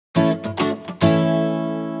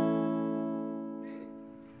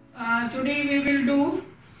Today we will do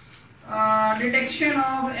detection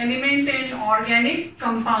of element in organic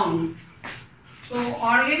compound. So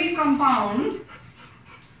organic compound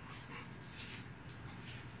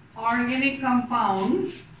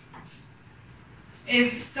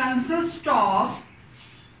is consist of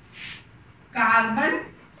carbon,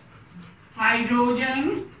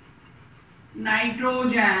 hydrogen,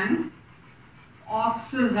 nitrogen,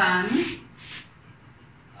 oxygen,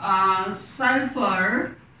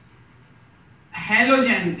 sulfur,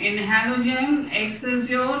 halogen. In halogen, X is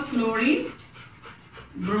your fluorine,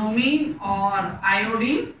 bromine or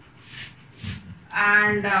iodine,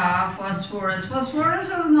 and phosphorus. Phosphorus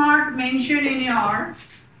is not mentioned in your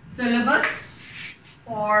syllabus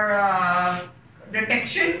for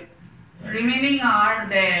detection. Remaining are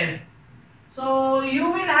there. So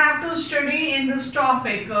you will have to study in this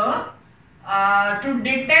topic to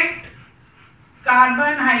detect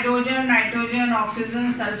carbon, hydrogen, nitrogen,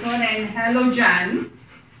 oxygen, sulfur and halogen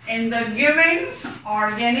in the given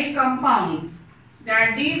organic compound,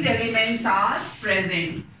 that these elements are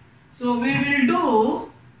present. So we will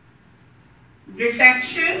do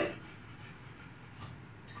detection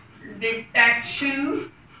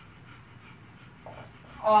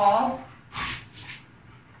of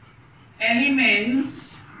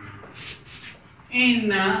elements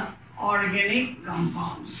in organic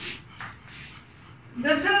compounds.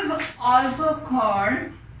 This is also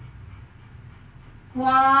called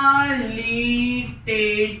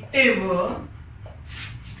qualitative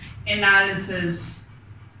analysis.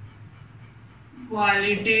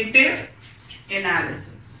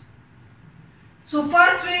 So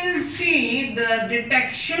first we will see the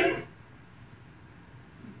detection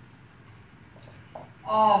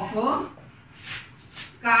of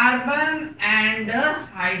carbon and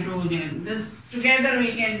hydrogen. This together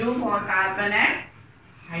we can do for carbon and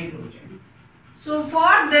hydrogen. So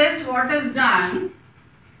for this, what is done?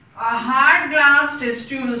 A hard glass test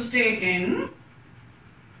tube is taken.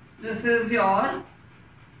 This is your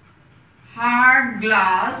hard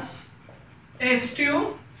glass test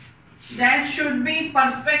tube that should be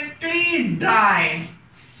perfectly dry.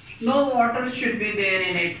 No water should be there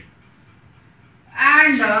in it.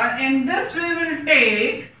 And in this we will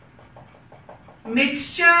take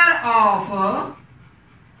mixture of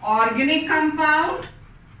organic compound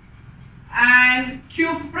and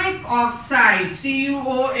cupric oxide.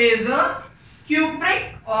 CuO is a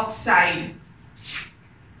cupric oxide.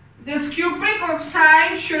 This cupric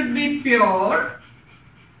oxide should be pure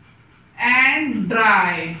and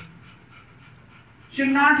dry. Should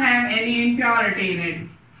not have any impurity in it.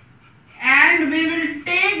 And we will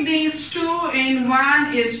take these two in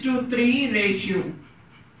 1:3 ratio,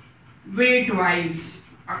 weight wise,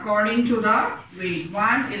 according to the weight,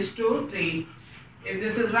 1:3. If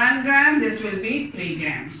this is 1 gram, this will be 3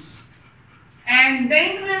 grams. And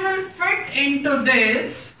then we will fit into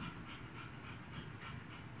this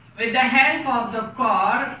with the help of the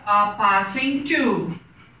core a passing tube.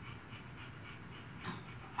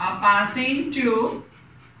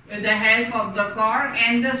 With the help of the core,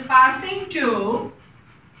 and this passing tube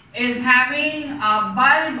is having a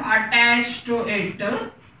bulb attached to it.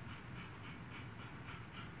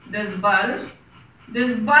 This bulb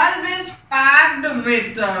is packed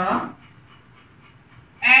with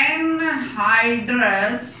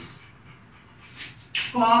anhydrous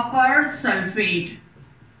copper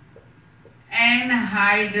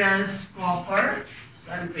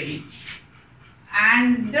sulfate.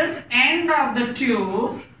 And this end of the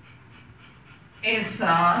tube is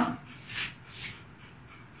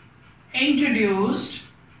introduced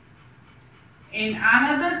in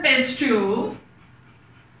another test tube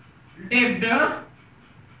dipped.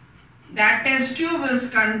 That test tube is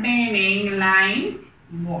containing lime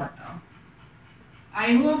water.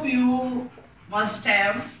 I hope you must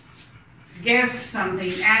have guessed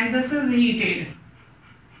something. And this is heated.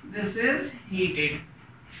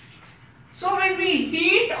 So when we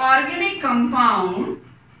heat organic compound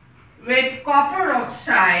with copper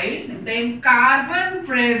oxide, then carbon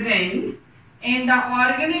present in the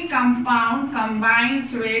organic compound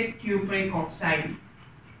combines with cupric oxide,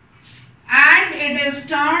 and it is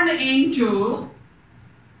turned into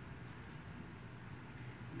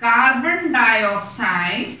carbon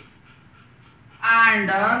dioxide, and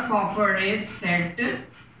copper is set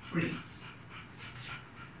free.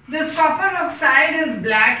 This copper oxide is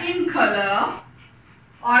black in color.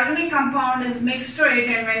 Organic compound is mixed to it,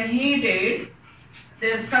 and when heated,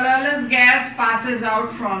 this colorless gas passes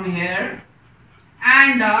out from here,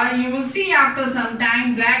 and you will see after some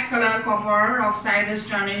time black color copper oxide is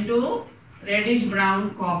turned into reddish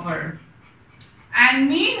brown copper. And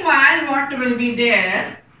meanwhile, what will be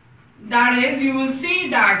there? that is, you will see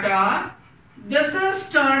that this is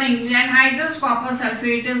turning, anhydrous copper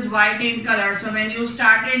sulfate is white in color. So when you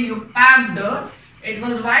started, you packed, it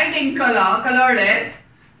was white in color, colorless,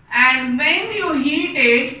 and when you heat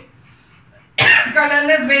it,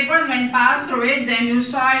 colorless vapors when passed through it, then you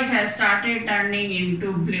saw it has started turning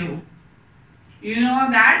into blue. You know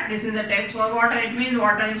that this is a test for water, it means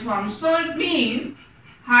water is formed. So it means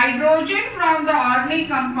hydrogen from the organic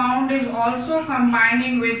compound is also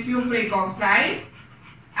combining with cupric oxide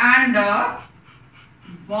and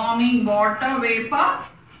forming water vapor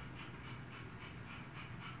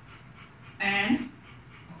and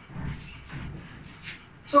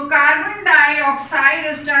so carbon dioxide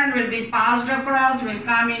is turned, will be passed across, will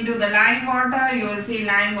come into the lime water. You will see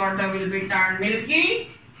lime water will be turned milky.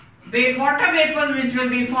 Water vapors which will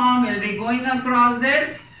be formed will be going across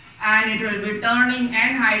this and it will be turning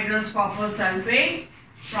anhydrous copper sulfate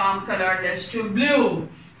from colorless to blue.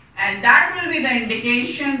 And that will be the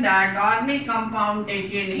indication that organic compound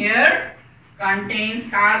taken here contains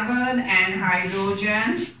carbon and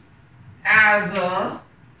hydrogen as a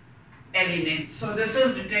element. So this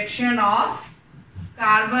is detection of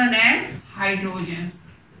carbon and hydrogen.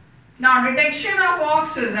 Now detection of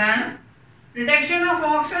oxygen. Detection of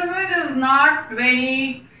oxygen is not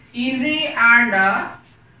very easy and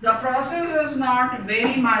the process is not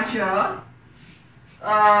very much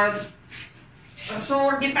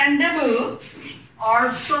so dependable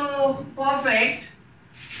or so perfect.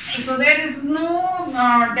 So there is no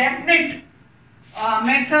definite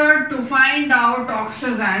method to find out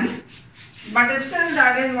oxygen, but still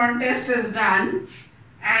that is one test is done,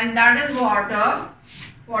 and that is what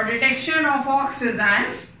for detection of oxygen,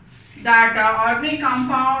 that organic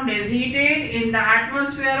compound is heated in the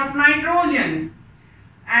atmosphere of nitrogen,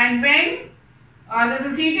 and when this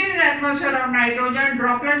is heated in the atmosphere of nitrogen,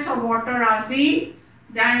 droplets of water are seen,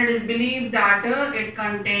 then it is believed that it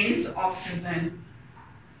contains oxygen.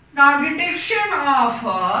 Now detection of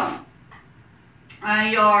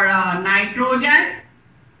your nitrogen,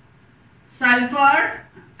 sulfur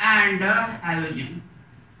and halogen.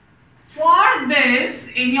 For this,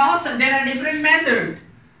 in your there are different methods.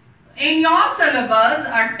 In your syllabus,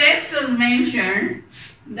 a test is mentioned,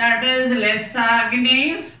 that is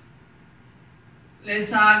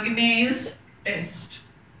Lessagnese test.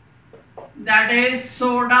 That is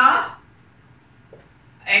soda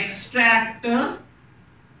extract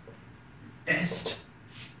test.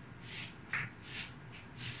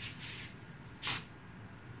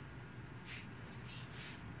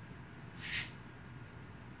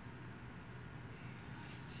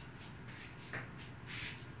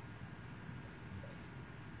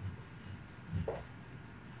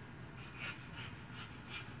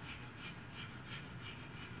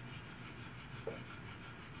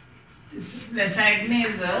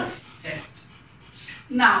 Lessagnese test.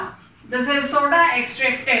 Now, this is soda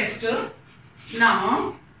extract test.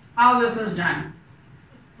 Now, how this is done?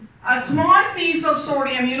 A small piece of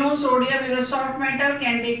sodium, you know sodium is a soft metal,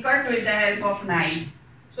 can be cut with the help of knife.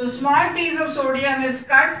 So, small piece of sodium is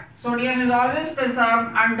cut. Sodium is always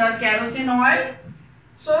preserved under kerosene oil.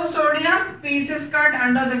 So, sodium piece is cut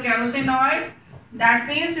under the kerosene oil. That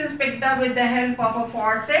piece is picked up with the help of a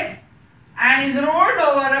forceps and is rolled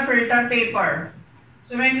over a filter paper.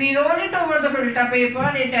 So when we roll it over the filter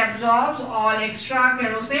paper, it absorbs all extra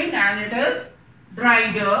kerosene and it is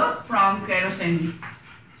dried from kerosene.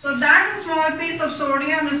 So that small piece of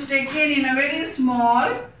sodium is taken in a very small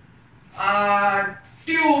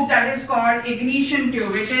tube that is called ignition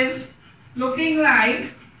tube. It is looking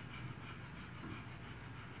like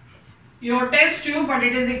your test tube, but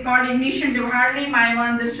it is called ignition tube, hardly my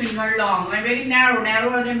one this finger long, very narrow,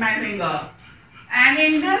 narrower than my finger. And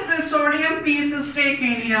in this, the sodium piece is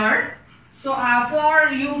taken here. So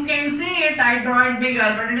for you can see it, I draw it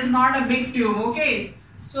bigger, but it is not a big tube, okay.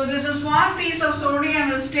 So this small piece of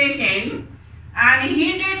sodium is taken and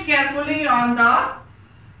heated carefully on the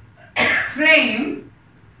flame.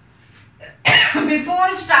 Before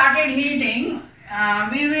it started heating,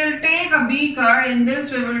 we will take a beaker. In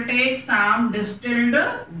this we will take some distilled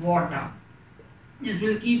water. This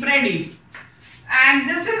will keep ready. And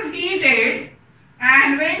this is heated,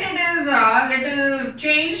 and when it is a little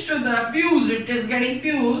changed to the fuse, it is getting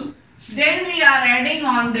fused, then we are adding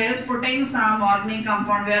on this, putting some organic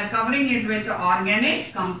compound. We are covering it with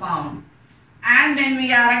organic compound. And then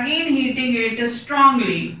we are again heating it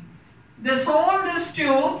strongly. This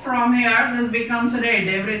tube from here, this becomes red,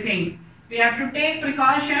 everything. We have to take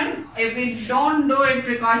precaution. If we don't do it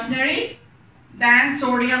precautionary, then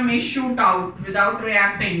sodium may shoot out without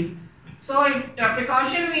reacting. So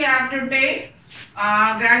precaution we have to take.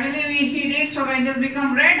 Gradually we heat it, so when this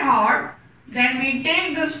become red hot, then we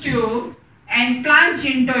take this tube and plunge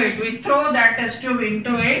into it. We throw that test tube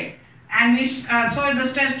into it, and we so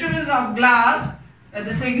this test tube is of glass,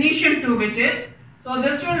 this ignition tube it is. So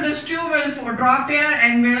this tube will drop here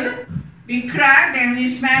and will be cracked, and we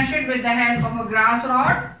smash it with the help of a grass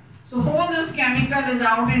rod. So whole this chemical is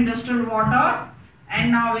out in distilled water,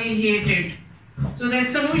 and now we heat it. So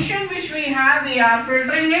that solution which we have, we are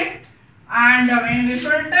filtering it, and when we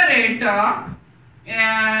filter it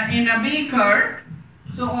in a beaker,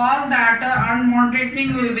 so all that unwanted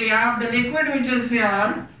thing will be up. The liquid which is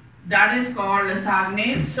here, that is called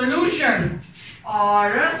Lasagne's solution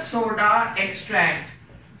or soda extract.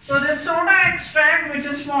 So the soda extract which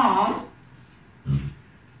is formed,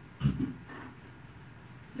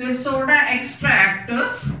 this soda extract,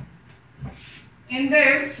 in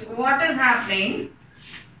this what is happening?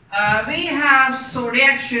 We have sodium,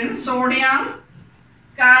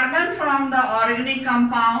 carbon from the organic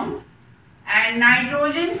compound and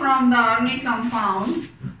nitrogen from the organic compound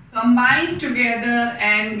combined together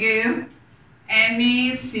and give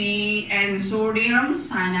NaCN, sodium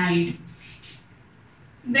cyanide.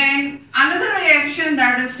 Then another reaction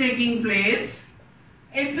that is taking place,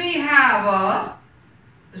 if we have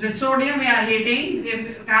with sodium we are heating,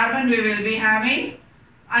 if carbon we will be having,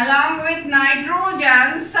 along with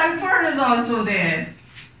nitrogen, sulfur is also there.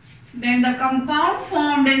 Then the compound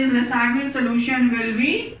formed in Lasagne's solution will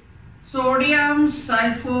be sodium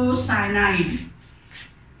sulfocyanide.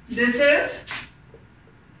 This is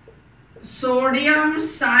sodium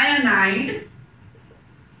cyanide.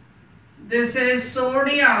 This is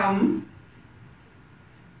sodium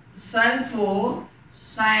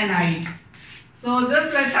sulfocyanide. So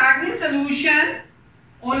this Lasagne's solution,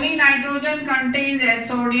 only nitrogen contains as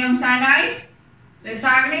sodium cyanide.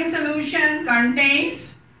 Lasagne's solution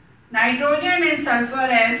contains nitrogen and sulfur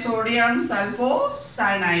as sodium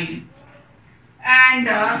sulfocyanide. And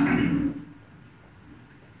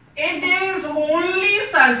if there is only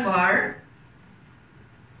sulfur,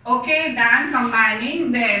 okay, then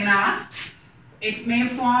combining, then it may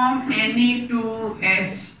form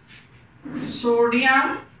Na2S,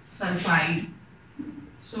 sodium sulfide.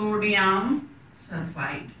 Sodium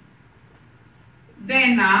sulfide.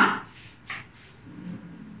 Then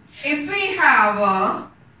if we have a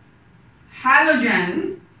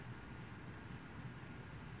halogen,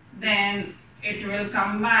 then it will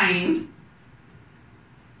combine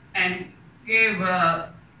and give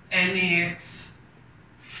NaX,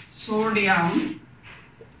 sodium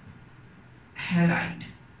halide.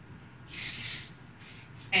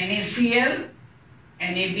 NaCl,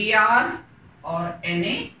 NaBr or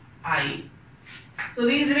NaI. So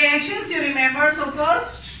these reactions you remember. So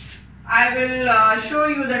first I will show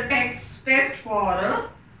you the test for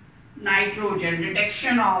nitrogen,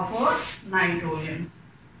 detection of nitrogen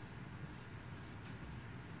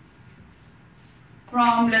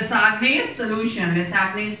from Lasagne's solution,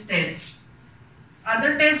 Lasagne's test.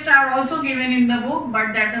 Other tests are also given in the book,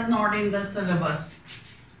 but that is not in the syllabus.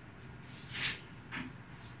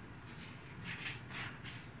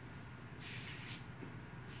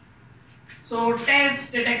 So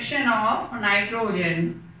test detection of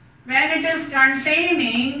nitrogen when it is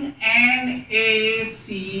containing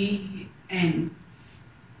NaCN.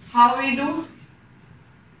 How we do?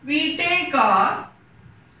 We take a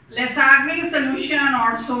Lasagne's solution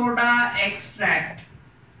or soda extract,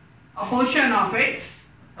 a portion of it.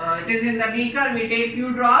 It is in the beaker. We take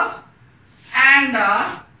few drops, and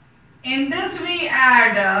in this we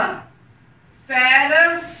add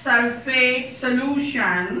ferrous sulfate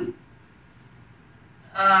solution,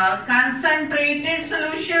 concentrated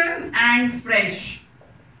solution and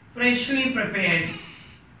freshly prepared.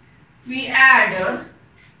 We add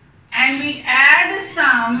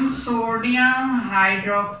some sodium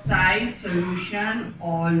hydroxide solution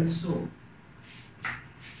also.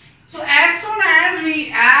 So as soon as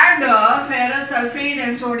we add ferrous sulfate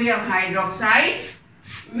and sodium hydroxide,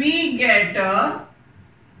 we get a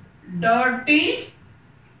dirty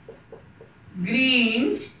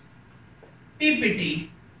green PPT.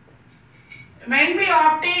 When we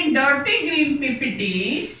obtain dirty green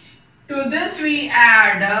PPT, to this we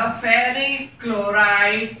add a ferric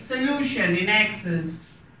chloride solution in excess,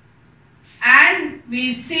 and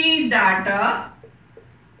we see that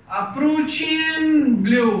a Prussian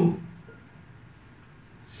blue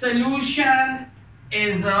solution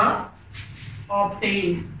is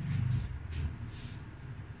obtained.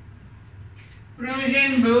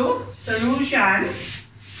 Prussian blue solution,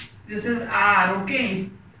 this is R, okay,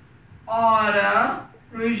 or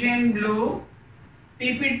Prussian blue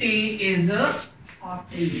PPT is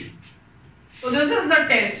obtained. So this is the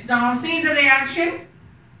test. Now see the reaction.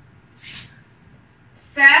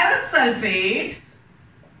 Ferrous sulfate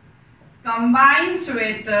combines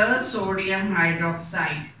with sodium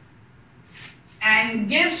hydroxide and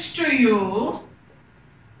gives to you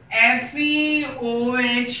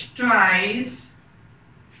FeOH twice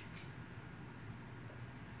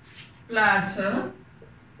plus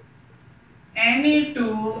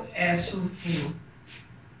Na2SO4.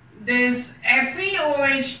 This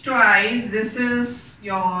FeOH twice, this is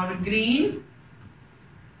your green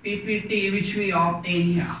PPT which we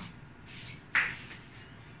obtain here.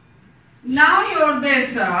 Now your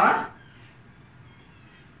this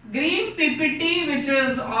green PPT which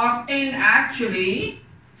is obtained actually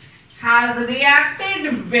has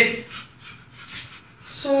reacted with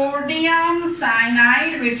sodium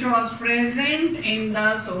cyanide which was present in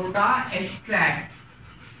the soda extract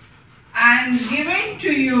and given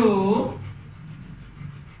to you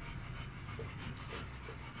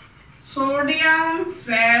sodium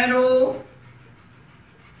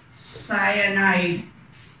ferrocyanide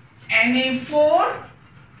Na4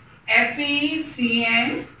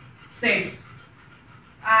 FeCN6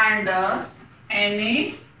 and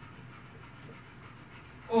NaOH.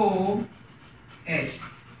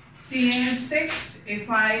 CN6, if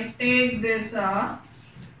I take this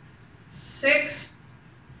 6,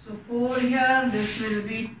 so 4 here, this will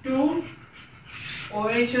be 2, OH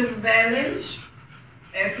is balanced,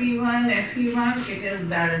 Fe1, it is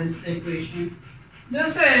balanced the equation.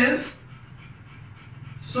 This is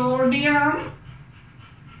sodium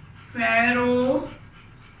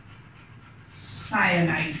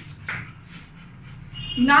ferrocyanide.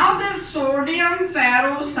 Now this sodium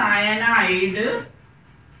ferrocyanide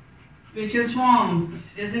which is formed,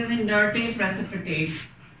 this is in dirty precipitate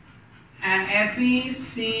and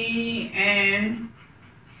FeCN,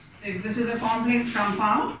 this is a complex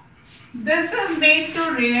compound. This is made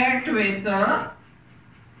to react with the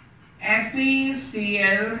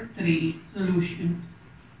FeCl3 solution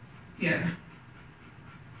here.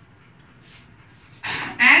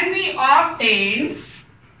 And we obtain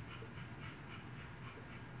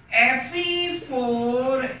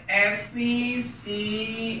Fe4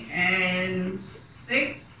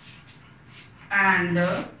 FeCN6 and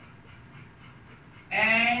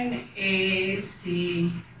NaCl.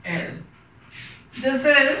 This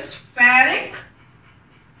is ferric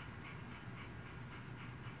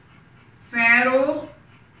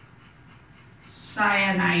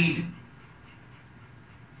ferrocyanide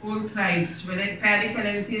whole thrice. Ferric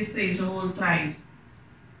valency is 3, so whole thrice.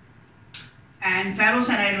 And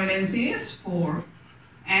ferrocyanide valency is 4.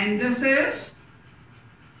 And this is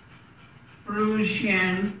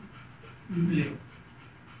Prussian blue.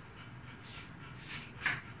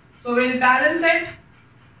 So we'll balance it.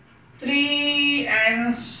 3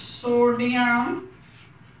 and sodium.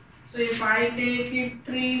 So if I take it,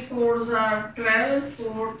 3 4s are 12,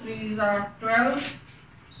 4 3s are 12.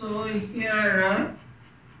 So here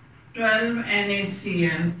 12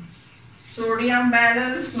 NaCl. Sodium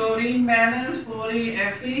balance, chlorine balance,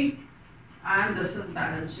 4e Fe, and this is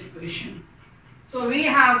balanced equation. So we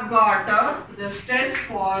have got this test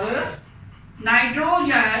for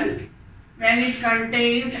nitrogen when it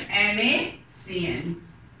contains NaCN.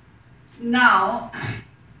 Now,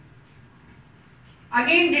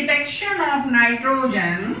 again detection of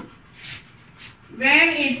nitrogen when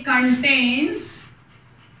it contains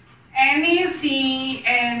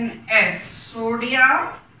NaCNS,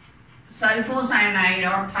 sodium sulfocyanide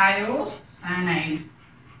or thiocyanide,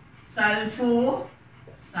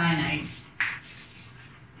 sulfocyanide.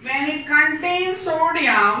 When it contains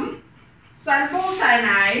sodium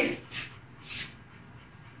sulfocyanide,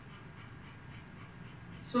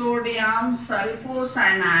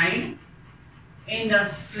 in the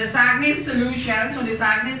Lissagny solution, so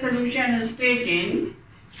Lissagny solution is taken,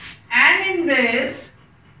 and in this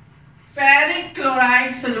ferric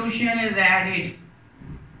chloride solution is added.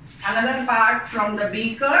 Another part from the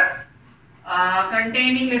beaker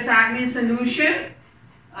containing Lissagny solution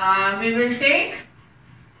we will take,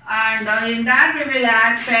 and in that we will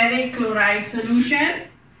add ferric chloride solution.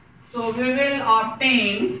 So we will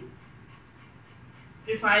obtain,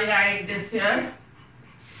 if I write this here,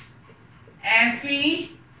 FeCNS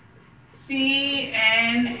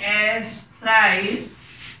thrice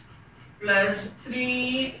plus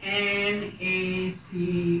 3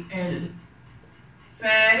 NaCl.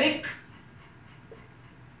 Ferric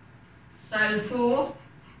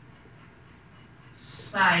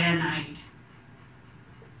sulfocyanide.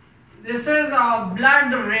 This is a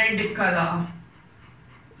blood red color.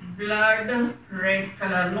 Blood red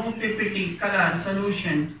color, no PPT color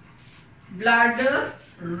solution. Blood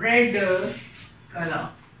red color.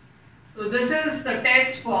 So this is the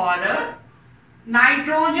test for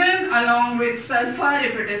nitrogen along with sulfur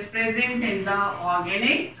if it is present in the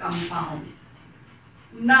organic compound.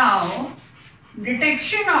 Now,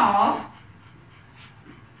 detection of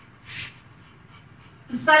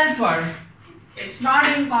sulfur. It's not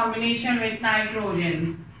in combination with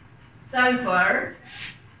nitrogen. Sulfur.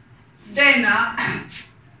 Then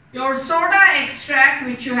your soda extract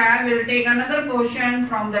which you have, will take another portion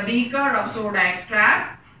from the beaker of soda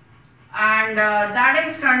extract, and that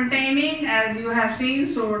is containing, as you have seen,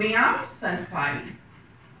 sodium sulfide.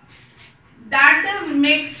 That is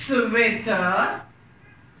mixed with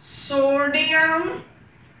sodium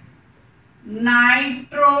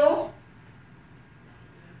nitroproside.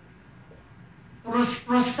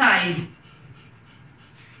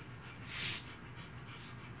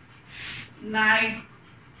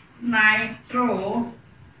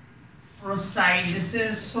 Nitroproside. This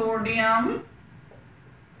is sodium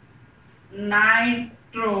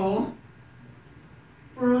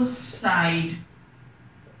nitroproside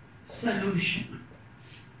solution.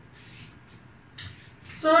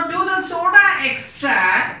 So to the soda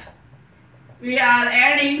extract, we are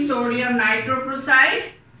adding sodium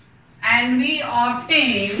nitroproside and we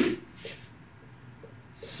obtain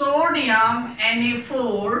sodium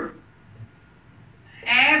Na4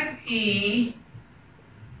 FeCN5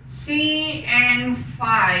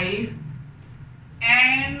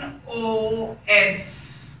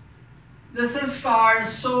 NOS. This is called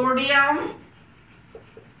sodium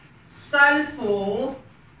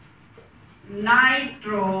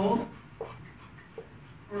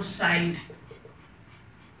sulfonitroproside,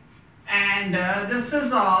 and this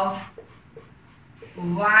is of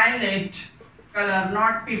violet color,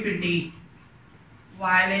 not PPT,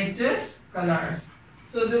 violet color.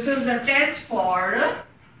 So this is the test for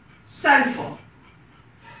sulfur.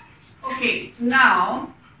 Okay,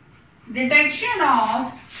 now detection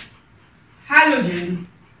of halogen.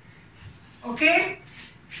 Okay,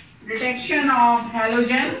 detection of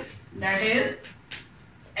halogen, that is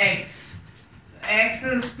X. X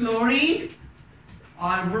is chlorine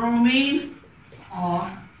or bromine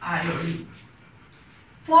or iodine.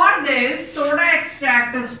 For this, soda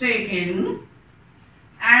extract is taken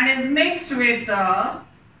and is mixed with the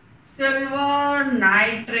silver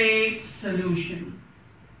nitrate solution.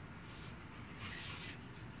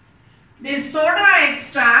 This soda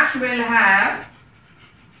extract will have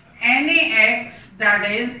NaX, that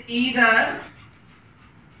is either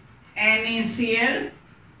NaCl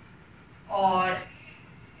or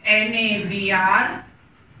NaBr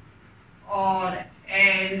or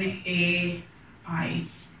NaI.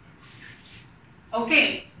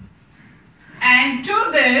 Okay, and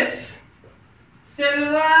to this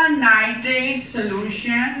silver nitrate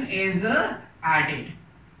solution is added.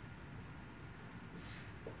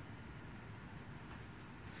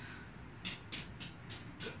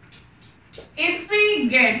 If we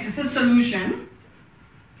get, this is solution,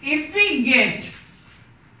 if we get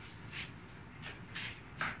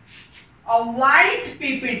a white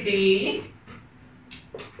PPT,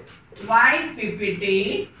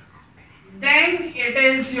 then it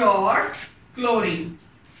is your chlorine.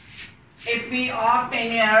 If we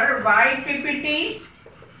obtain here white PPT,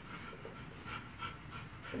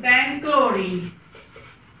 then chlorine.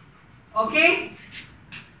 Okay?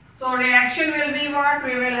 So reaction will be what?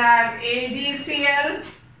 We will have AgCl,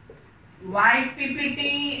 white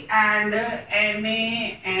PPT and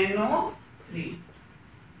NaNO3.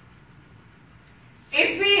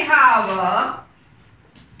 If we have a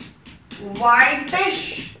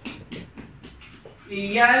whitish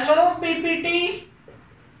yellow PPT,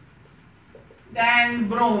 then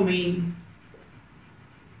bromine.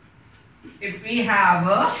 If we have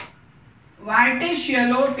a whitish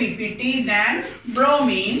yellow PPT, then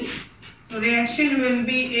bromine. So reaction will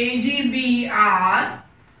be AgBr,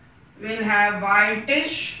 will have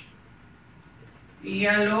whitish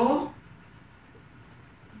yellow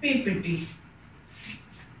PPT,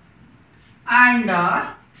 and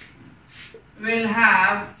will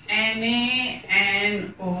have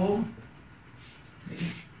NaNO3.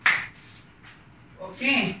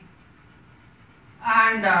 Okay,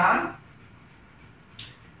 and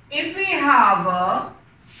if we have a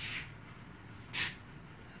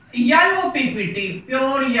yellow PPT,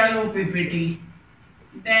 pure yellow PPT,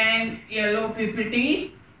 then yellow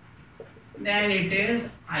PPT, then it is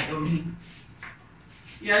iodine.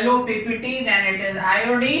 Yellow PPT, then it is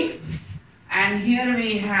iodine, and here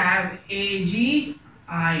we have AgI,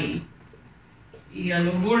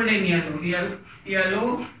 yellow, golden yellow,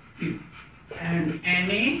 yellow and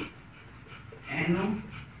NaNO3.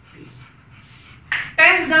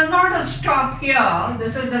 test does not stop here.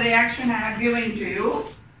 This is the reaction I have given to you.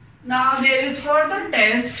 Now there is further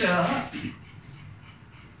test.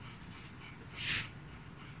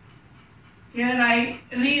 Here I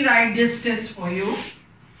rewrite this test for you.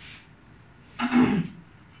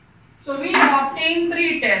 So we have obtained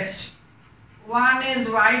 3 tests. One is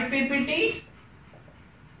white PPT,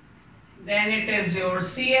 then it is your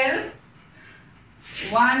CL.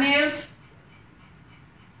 One is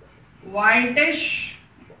whitish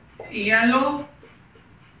yellow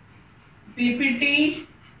PPT,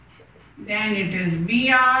 then it is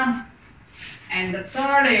BR, and the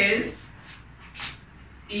third is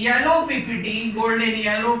yellow PPT, golden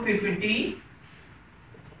yellow PPT,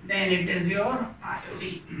 then it is your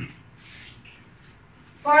IOD.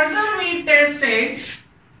 Further we test it,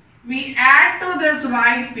 we add to this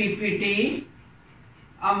white PPT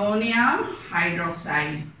ammonium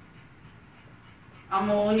hydroxide.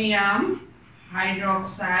 Ammonium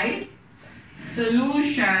hydroxide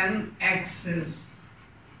solution X's.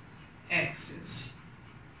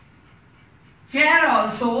 Here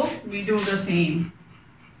also we do the same.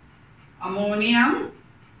 Ammonium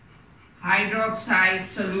hydroxide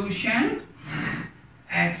solution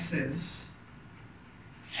X's.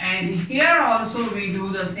 And here also we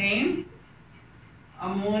do the same.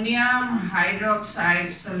 Ammonium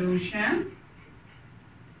hydroxide solution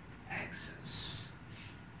X's.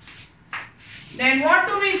 Then what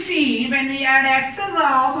do we see when we add X's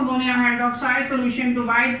of ammonium hydroxide solution to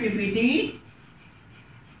white PPT?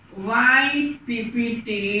 White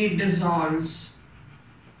PPT dissolves.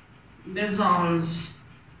 That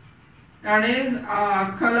is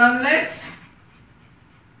a colorless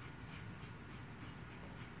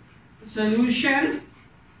solution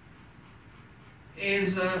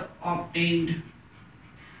is obtained.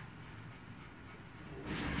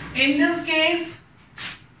 In this case,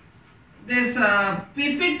 this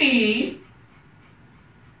PPT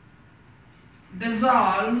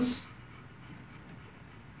dissolves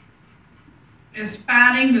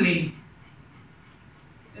sparingly.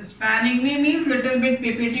 Sparingly means little bit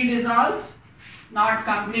PPT dissolves, not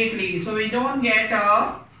completely. So we don't get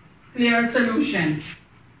a clear solution.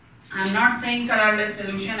 I am not saying colorless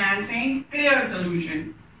solution, I am saying clear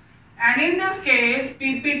solution. And in this case,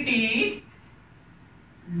 PPT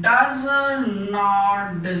does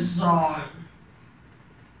not dissolve.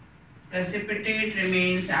 Precipitate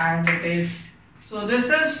remains as it is. So this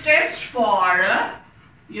is test for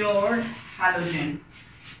your halogen.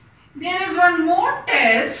 There is one more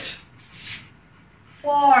test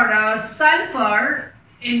for sulfur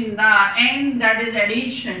in the end, that is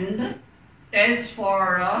addition test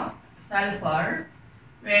for sulfur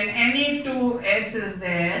when Na2S is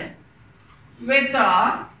there with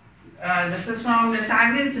this is from the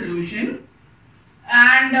stagnant solution,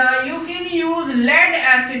 and you can use lead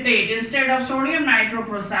acetate instead of sodium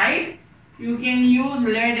nitroprusside. You can use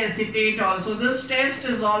lead acetate also. This test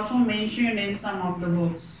is also mentioned in some of the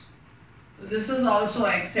books. So this is also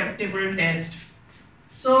acceptable test.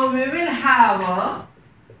 So we will have a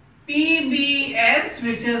PBS,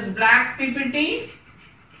 which is black PPT,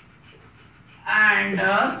 and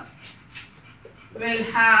will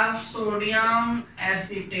have sodium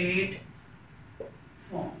acetate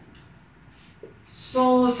formed.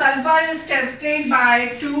 So sulfur is tested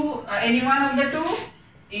by any one of the two,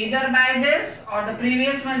 either by this or the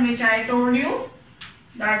previous one which I told you,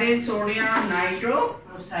 that is sodium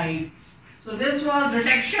nitroprusside. So this was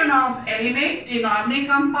detection of element in organic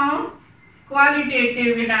compound,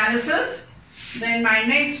 qualitative analysis. Then my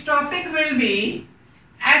next topic will be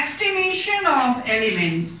estimation of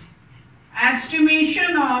elements.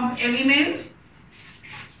 Estimation of elements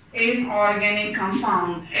in organic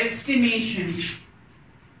compound. Estimation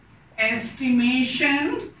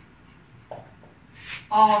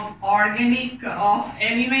of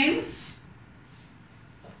elements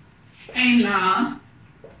in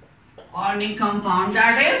organic compound,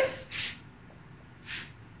 that is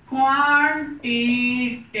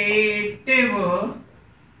quantitative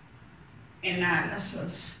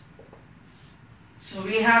analysis. So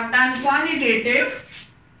we have done quantitative,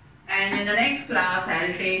 and in the next class I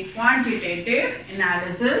will take quantitative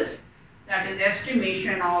analysis, that is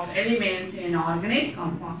estimation of elements in organic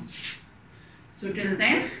compounds. So till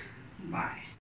then, bye.